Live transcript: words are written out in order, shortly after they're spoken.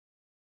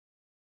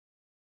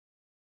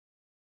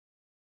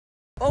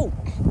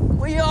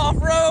We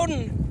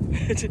off-roading.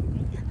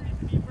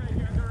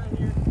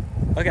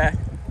 Okay.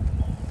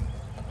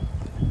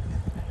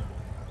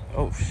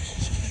 Oh,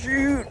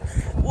 shoot.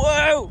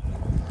 Whoa.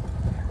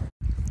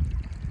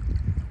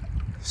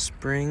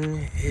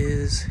 Spring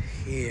is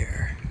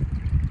here.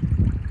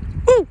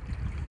 Woo!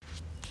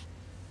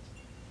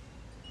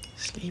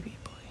 Sleepy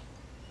boy.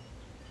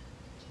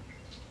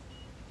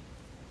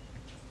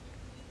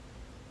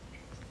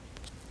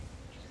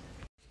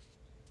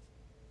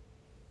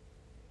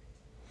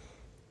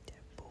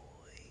 That boy.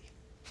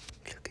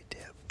 Look at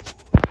that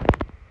boy.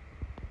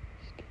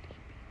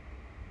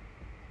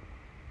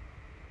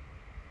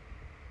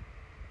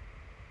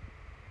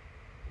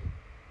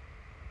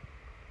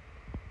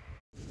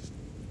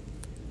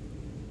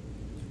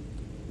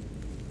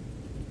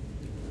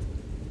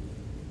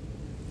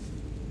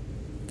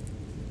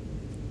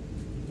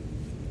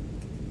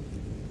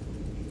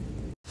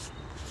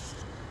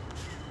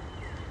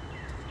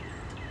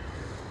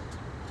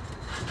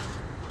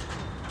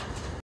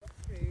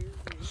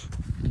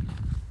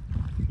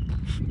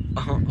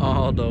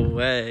 All the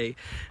way.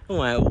 I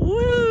went,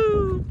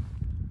 woo!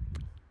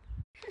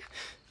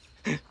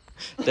 Look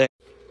at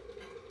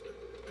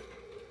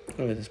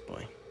this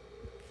boy.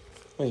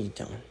 What are you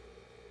doing?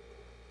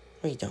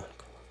 What are you doing,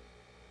 Kula?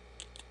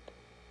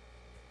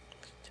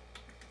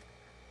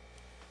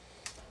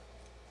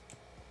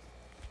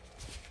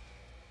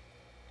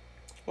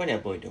 What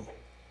that boy doing?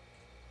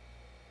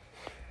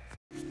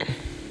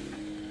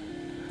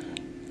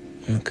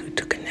 Look who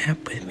took a nap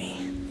with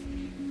me.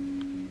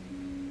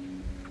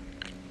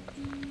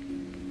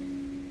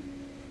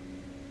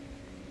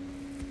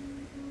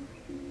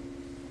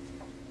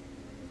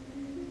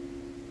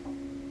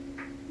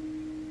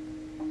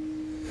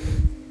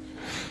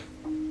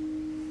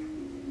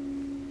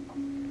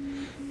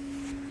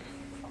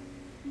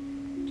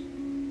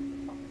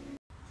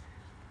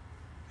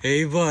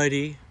 Hey,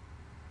 buddy.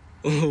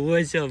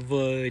 What's up,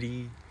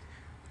 buddy?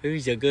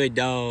 Who's a good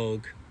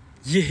dog?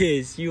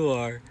 Yes, you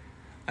are.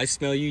 I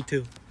smell you,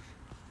 too.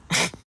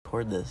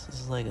 Record this.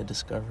 This is like a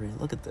discovery.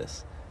 Look at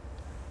this.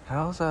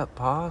 How's that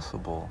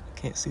possible?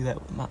 Can't see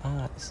that with my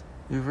eyes.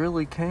 You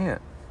really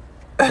can't.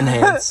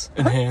 Enhance.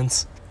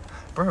 Enhance.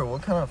 Bro,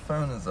 what kind of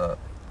phone is that?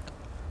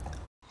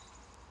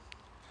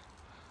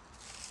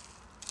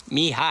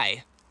 Me,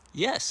 hi.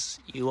 Yes,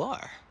 you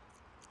are.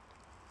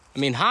 I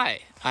mean,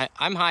 hi.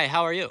 I'm hi.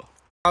 How are you?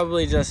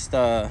 Probably just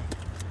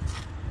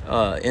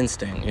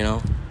instinct, you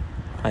know?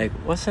 Like,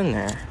 what's in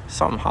there?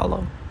 Something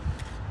hollow?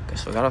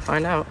 Guess we gotta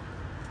find out.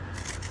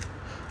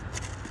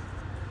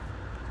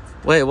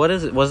 Wait, what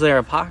is it? Was there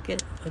a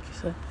pocket, like you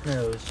said?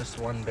 No, it was just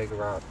one big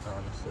rock,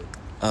 honestly.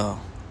 Oh.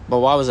 But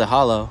why was it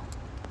hollow?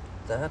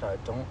 That I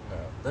don't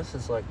know. This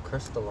is like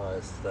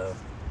crystallized, though.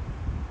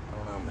 I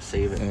don't know, I'm gonna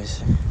save it. Let me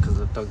see.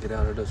 Because I dug it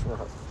out of this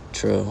rock.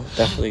 True.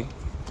 Definitely.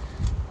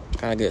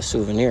 Gotta get a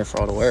souvenir for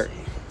all the work.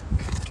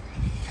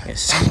 Get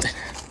something.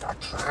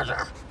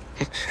 Treasure.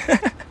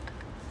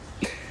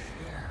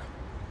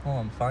 Oh,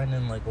 I'm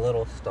finding like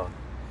little stuff.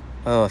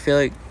 Oh, I feel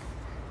like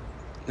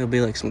there'll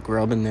be like some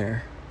grub in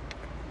there.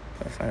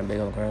 If I find a big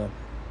old grub.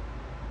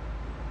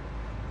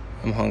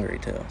 I'm hungry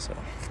too, so. It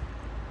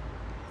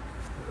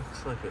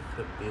looks like it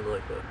could be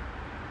like a...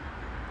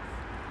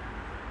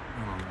 I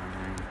don't know,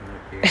 man. It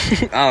might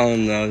be... I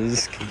don't know,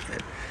 just keep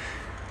it.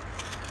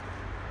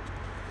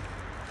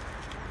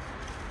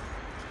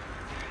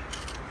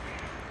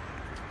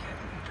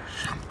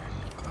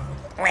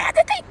 Where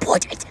did they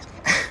put it?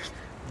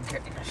 I'm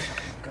getting to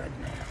something good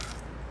now.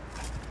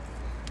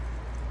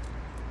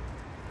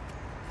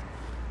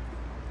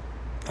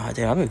 Oh,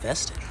 dude, I'm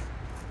invested.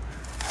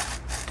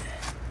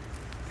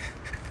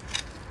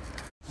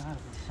 Gotta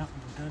be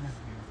something good in here.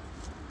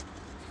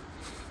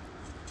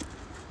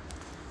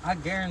 I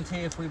guarantee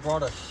if we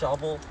brought a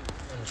shovel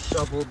and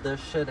shoveled this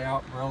shit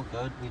out real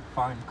good, we'd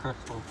find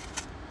crystals.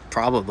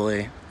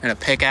 Probably. And a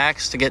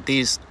pickaxe to get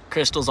these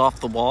crystals off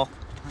the wall.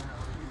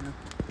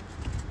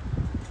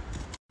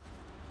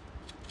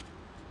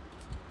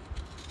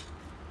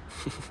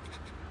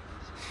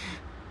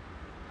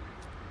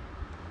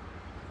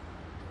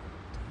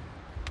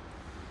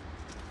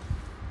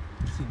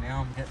 See,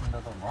 now I'm getting to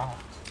the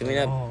rocks. Give me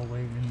that. Oh, way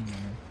in there.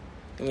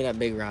 Give me that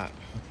big rock.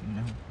 If you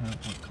know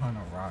what kind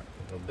of rock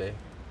it'll be.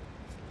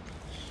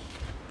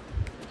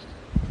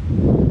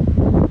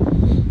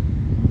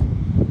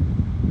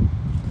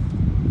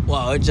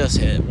 Wow, it just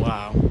hit.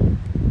 Wow. Oh,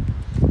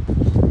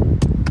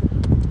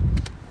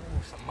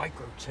 some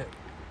microchip.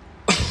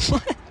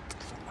 What?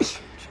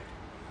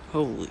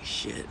 Holy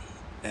shit.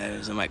 That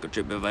is a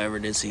microchip if I ever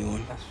did see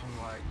one. That's from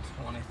like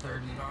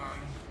 2039.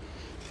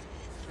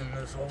 And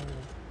this whole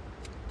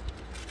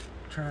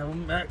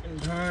traveling back in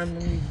time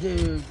and you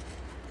dig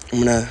I'm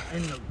gonna.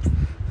 in the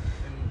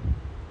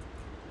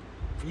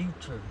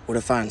future. What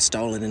if I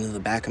install it into the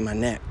back of my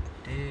neck?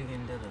 Dig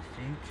into the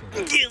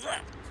future.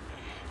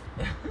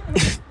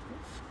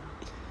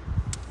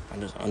 I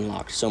just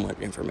unlocked so much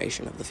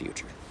information of the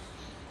future.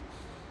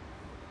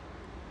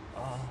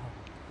 Oh,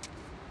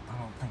 I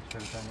don't think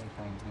there's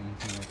anything in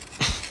here.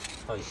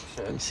 type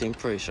shit. Let me see, I'm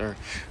pretty sure.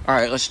 All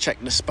right, let's check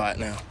this spot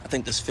now. I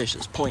think this fish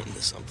is pointing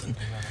to something.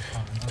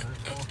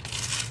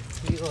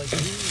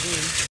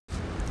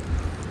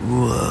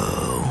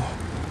 Whoa.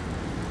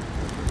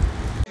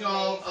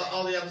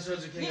 All the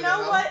episodes of King You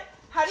know what?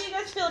 How do you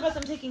guys feel about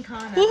them taking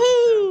Con?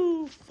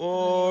 Woohoo!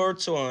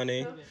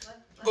 420.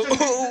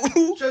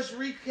 Just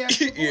recap.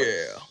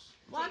 Yeah.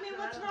 Well, I mean,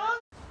 what's wrong?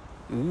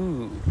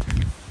 Ooh.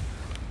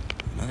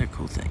 Another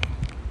cool thing.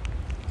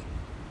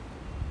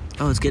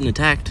 Oh, it's getting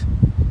attacked.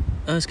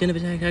 Oh, it's getting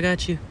attacked. I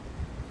got you.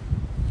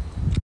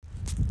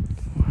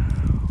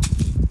 Wow.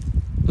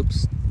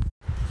 Oops.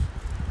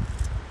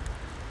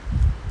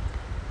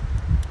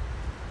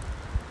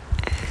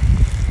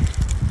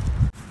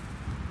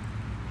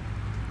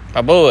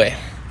 My boy.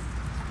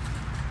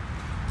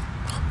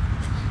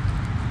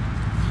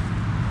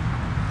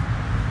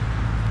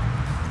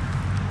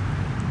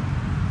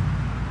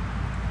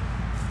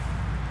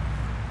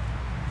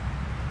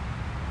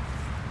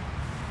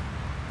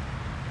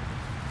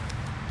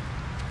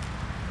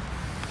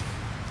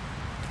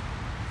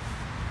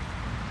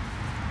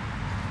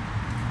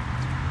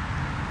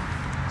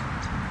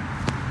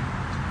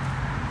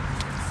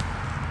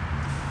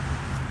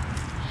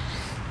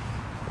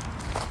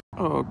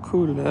 Oh,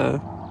 Kula.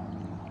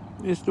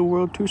 Is the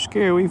world too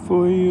scary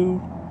for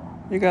you?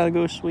 You gotta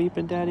go sleep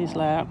in Daddy's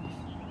lap.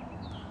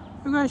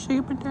 You gotta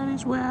sleep in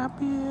Daddy's lap,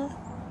 yeah.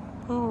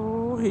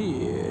 Oh,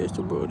 yes,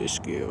 the world is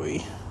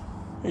scary.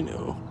 I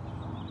know.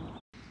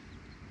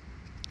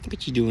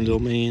 What you doing, little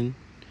man?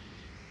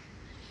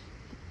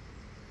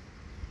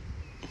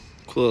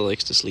 Kula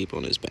likes to sleep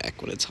on his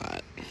back when it's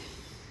hot.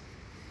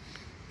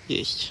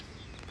 Yes.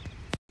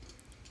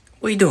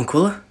 What are you doing,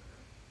 Kula?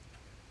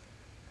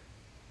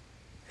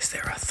 Is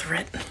there a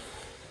threat?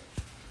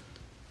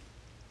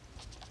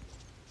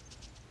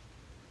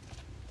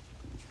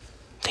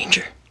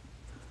 Danger.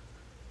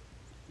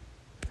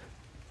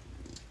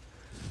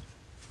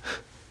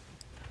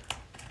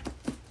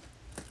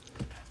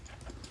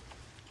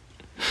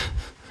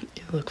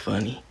 You look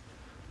funny.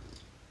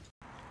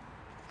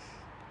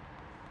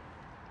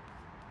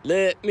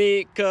 Let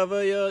me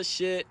cover your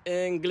shit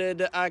in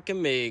glitter, I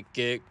can make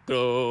it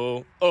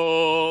glow.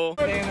 Oh.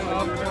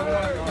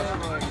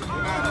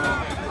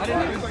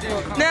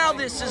 Now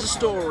this is a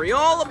story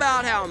all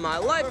about how my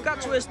life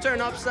got twisted,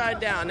 turned upside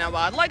down. Now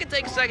I'd like to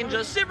take a second,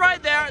 just sit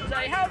right there and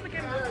say, how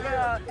became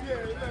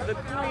the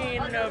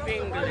Queen of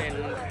England?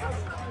 Look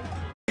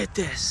at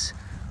this,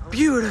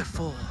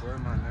 beautiful.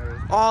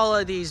 All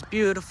of these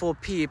beautiful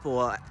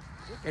people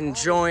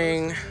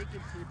enjoying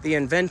the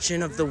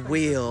invention of the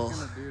wheel.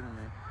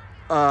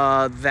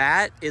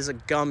 That is a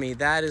gummy.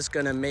 That is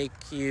gonna make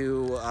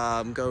you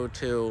go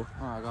to.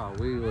 Oh, I got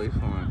really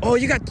fun. Oh,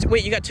 you got.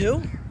 Wait, you got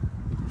two?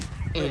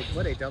 Wait,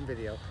 what a dumb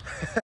video.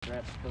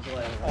 I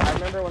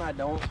remember when I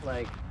don't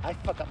like. I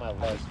fuck up my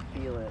legs.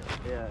 Feel it.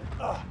 Yeah.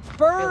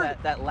 Bird!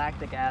 That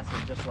lactic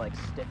acid just like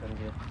stiffens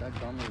you. That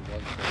gummy was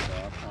so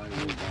bad. I probably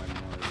will buy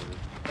more of it.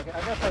 Okay, I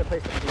gotta find a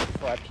place to pee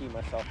before I pee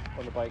myself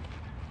on the bike.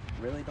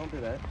 Really? Don't do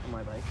that on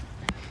my bike.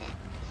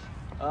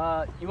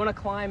 You want to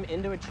climb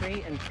into a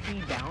tree and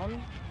pee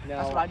down? No.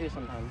 That's what I do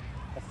sometimes.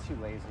 That's too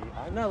lazy.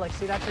 No, like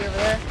see that tree over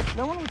there?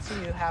 No one would see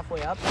you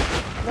halfway up.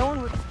 No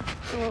one would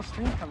see a little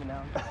stream coming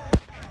down.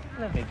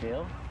 No big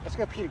deal. Let's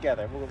go pee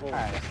together. We'll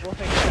Alright, we'll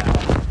figure it out.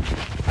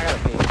 I gotta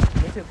pee.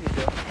 Me too, pee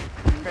too.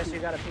 Chris, you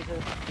got a pee too?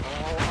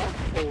 I'll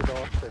hold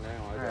off for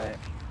now. Alright.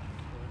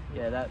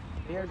 Yeah, that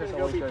beer just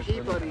We're always gonna goes go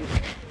be for pee buddies.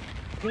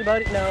 Pee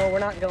buddy? No, we're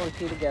not going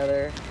pee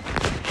together.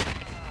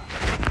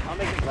 I'll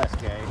make it less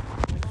gay.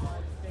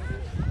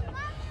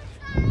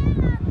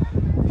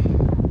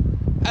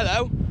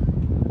 Hello.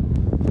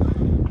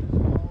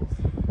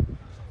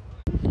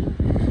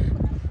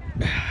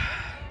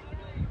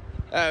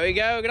 There we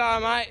go. Good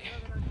on, mate.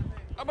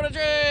 Up on a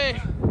tree.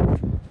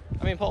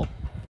 I mean, pole.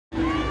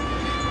 Woo!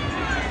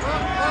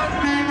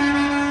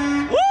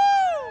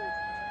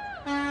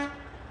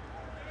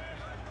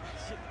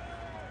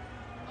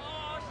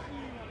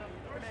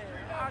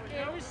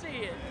 Can we see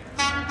it?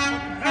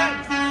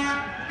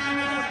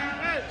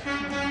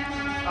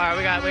 All right,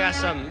 we got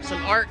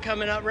some art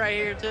coming up right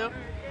here too.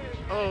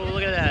 Oh,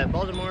 look at that.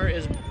 Baltimore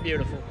is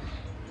beautiful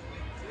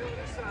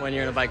when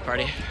you're in a bike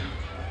party.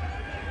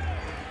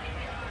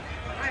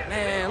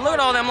 Man, look at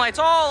all them lights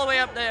all the way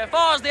up there,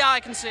 far as the eye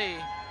can see.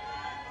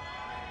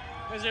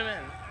 Let's zoom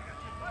in.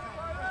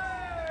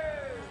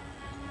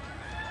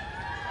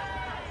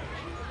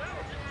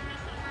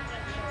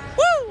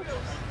 Woo!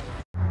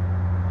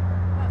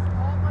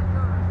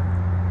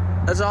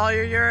 That's all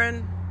your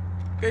urine?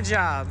 Good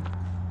job.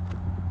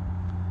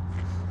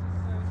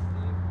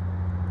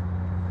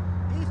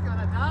 He's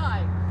gonna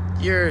die.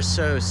 You're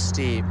so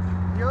steep.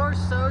 You're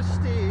so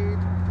steep.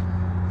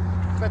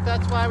 But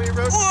that's why we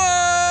wrote.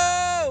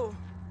 Whoa!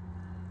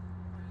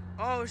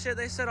 Oh shit,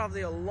 they set off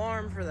the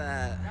alarm for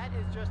that. That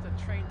is just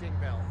a train ding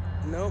bell.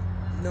 Nope,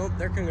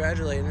 they're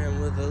congratulating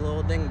him with a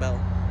little ding bell.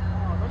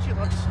 Oh, don't you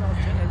love to smell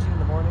jet engine in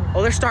the morning?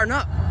 Oh, they're starting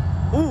up.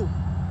 Ooh,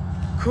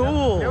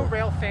 cool. No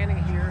rail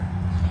fanning here.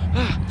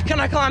 Can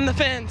I climb the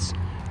fence?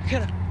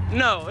 Can I?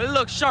 No, it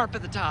looks sharp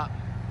at the top.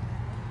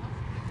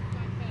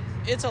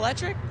 It's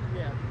electric?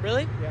 Yeah.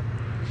 Really? Yeah.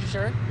 You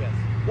sure? Yes.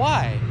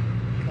 Why?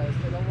 Because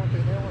they don't want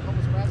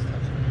homeless rats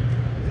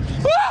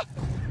touching them. Ah!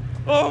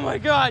 Oh my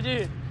god,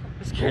 dude.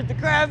 It scared the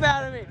crap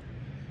out of me.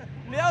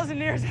 That was a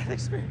near-death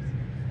experience.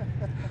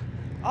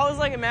 I was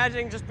like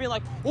imagining just being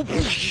like, whoop.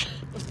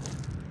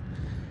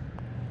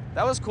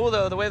 That was cool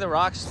though, the way the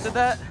rocks did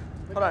that.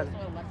 Hold on.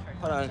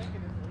 Hold on.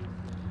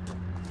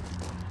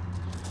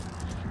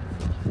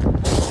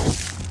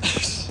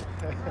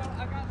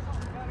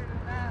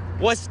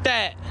 What's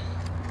that?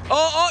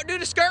 Oh,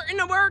 dude, the skirt in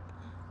the work.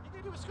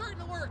 You can do a skirt in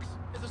the works.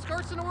 Is the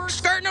skirts in the works?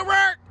 Skirt in the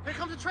work. Here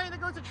comes a train. There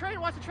goes the train.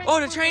 Watch the train. Oh,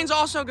 the train's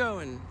also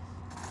going.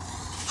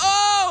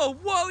 Oh,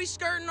 whoa, he's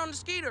skirting on the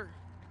skeeter.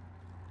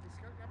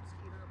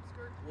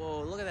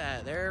 Whoa, look at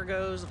that. There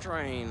goes the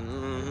train.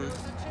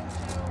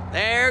 Mm-hmm.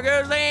 There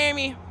goes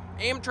the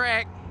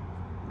Amtrak.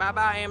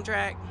 Bye-bye,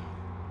 Amtrak.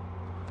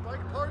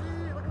 Bike party.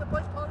 Look at the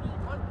bike party.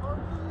 Bike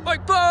party.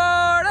 Bike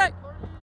party.